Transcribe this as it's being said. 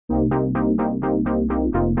Hi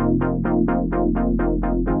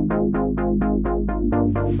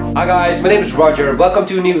guys, my name is Roger, welcome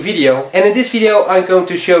to a new video, and in this video I'm going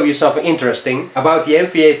to show you something interesting about the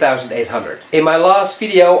MV-8800. In my last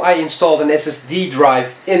video I installed an SSD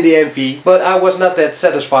drive in the MV, but I was not that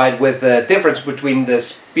satisfied with the difference between the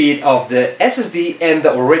speed of the SSD and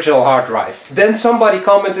the original hard drive. Then somebody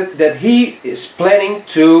commented that he is planning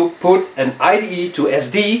to put an IDE to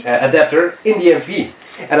SD adapter in the MV,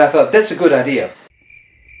 and I thought that's a good idea.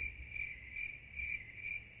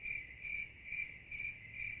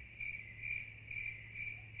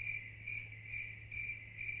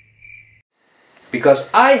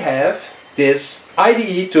 Because I have this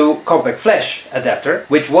IDE to compact flash adapter,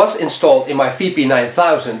 which was installed in my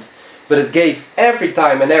VP9000, but it gave every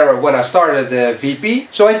time an error when I started the VP.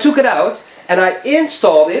 So I took it out and I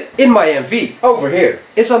installed it in my MV over here.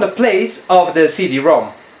 It's on the place of the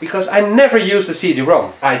CD-ROM, because I never use the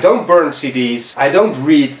CD-ROM. I don't burn CDs, I don't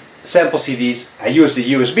read sample CDs, I use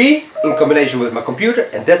the USB in combination with my computer,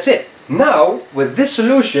 and that's it. Now, with this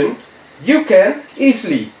solution, you can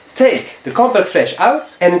easily take the compact flash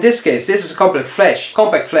out, and in this case this is a compact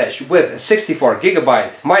flash with a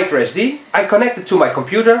 64GB micro SD. I connect it to my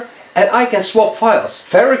computer and I can swap files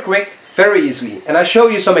very quick, very easily, and I show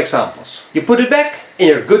you some examples. You put it back and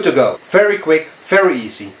you're good to go. Very quick, very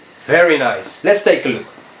easy, very nice. Let's take a look.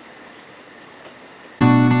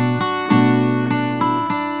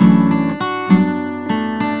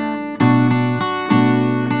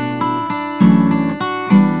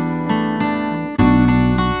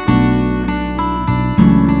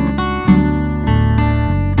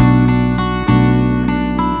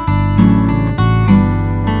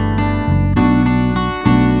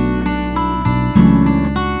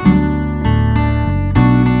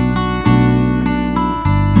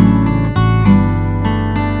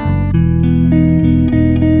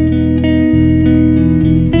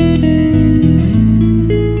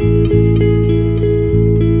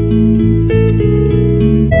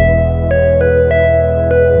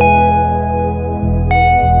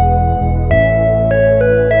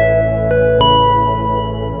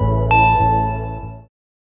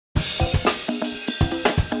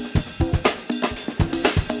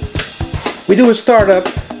 We do a startup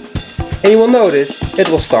and you will notice it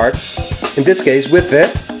will start, in this case with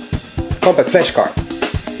the compact flash card.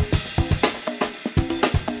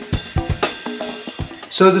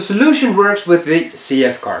 So the solution works with the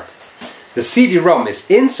CF card. The CD-ROM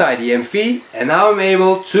is inside the MV, and now I'm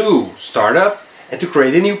able to start up and to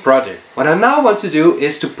create a new project. What I now want to do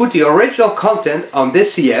is to put the original content on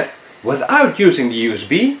this CF without using the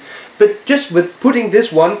USB, but just with putting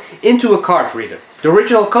this one into a card reader. The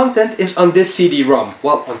original content is on this CD-ROM,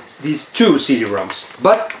 well, on these two CD-ROMs,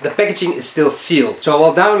 but the packaging is still sealed. So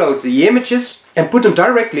I'll download the images and put them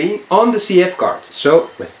directly on the CF card,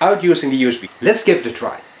 so without using the USB. Let's give it a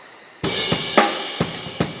try.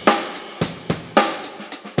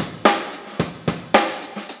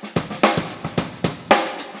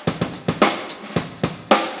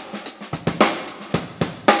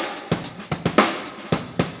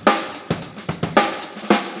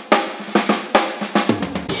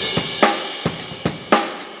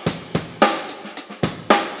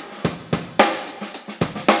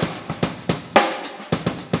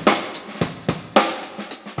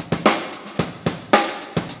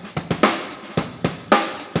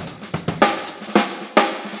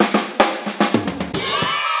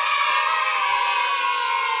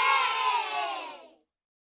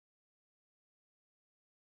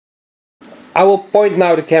 I will point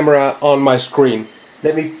now the camera on my screen.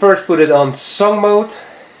 Let me first put it on song mode,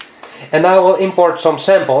 and now I will import some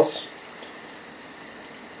samples.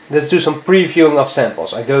 Let's do some previewing of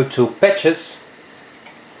samples. I go to patches,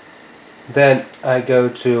 then I go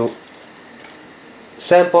to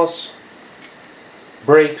samples,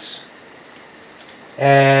 breaks,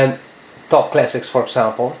 and top classics, for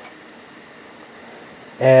example.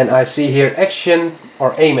 And I see here action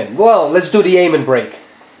or amen. Well, let's do the amen break.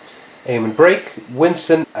 Amen break,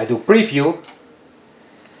 Winston, I do preview.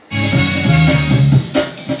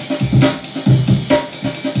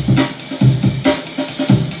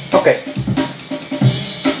 Okay.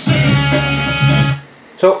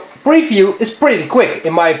 So preview is pretty quick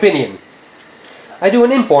in my opinion. I do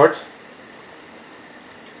an import.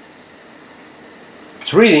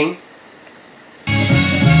 It's reading.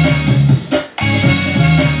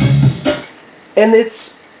 And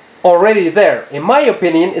it's already there. In my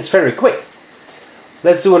opinion, it's very quick.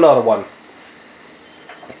 Let's do another one.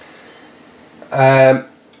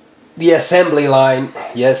 The assembly line,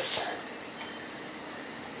 yes.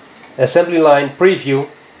 Assembly line preview.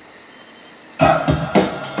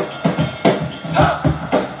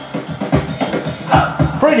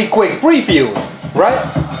 pretty quick preview, right?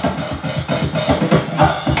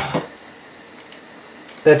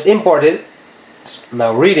 Let's import it.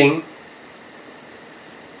 Now reading.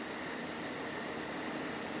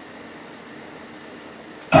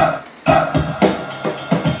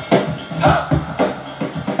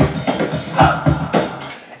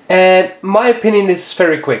 And my opinion is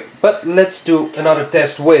very quick, but let's do another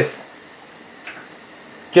test with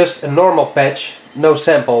just a normal patch, no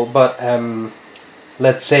sample, but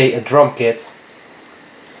let's say a drum kit.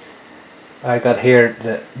 I got here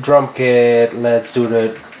the drum kit. Let's do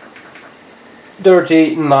the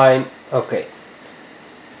 39. Okay.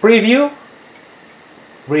 Preview.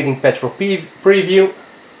 Reading patch for preview.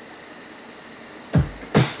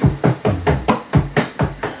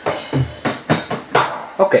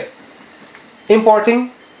 Okay. Importing.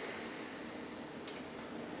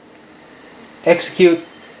 Execute.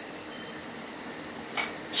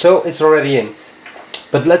 So it's already in.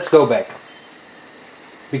 But let's go back.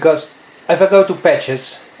 Because if I go to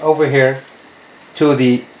patches over here to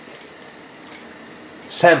the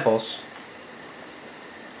samples,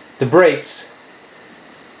 the breaks,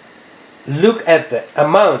 look at the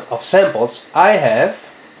amount of samples I have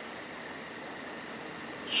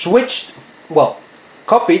switched, well,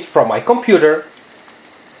 copied from my computer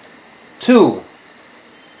to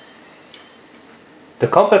the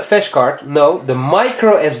compact flash card, no, the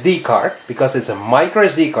micro SD card, because it's a micro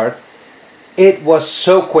SD card. It was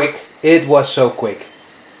so quick, it was so quick.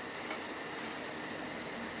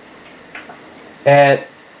 And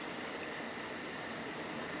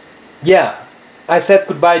yeah, I said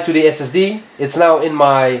goodbye to the SSD. It's now in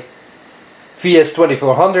my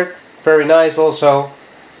VS2400, very nice also.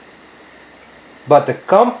 But the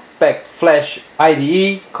compact flash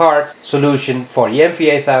IDE card solution for the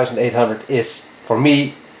MV-8800 is, for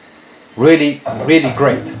me, really, really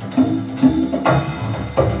great.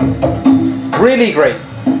 Really great.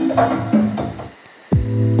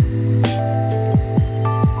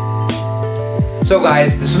 So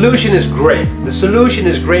guys, the solution is great. The solution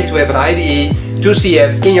is great to have an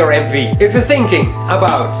IDE-CF in your MV. If you're thinking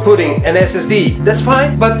about putting an SSD, that's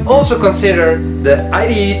fine, but also consider the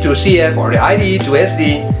IDE-CF or the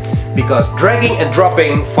IDE-SD, because dragging and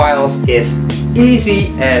dropping files is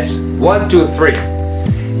easy as 1, 2, 3.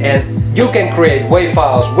 And you can create WAV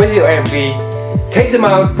files with your MV, take them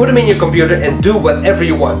out, put them in your computer and do whatever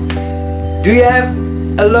you want. Do you have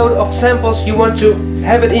a load of samples you want to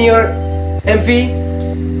have it in your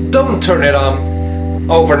MV? Don't turn it on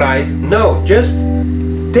overnight. No, just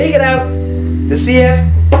take it out, the CF,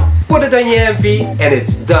 put it on your MV and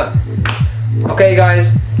it's done. Okay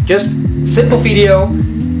guys, just simple video.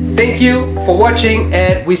 Thank you for watching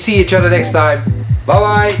and we see each other next time. Bye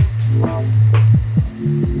bye.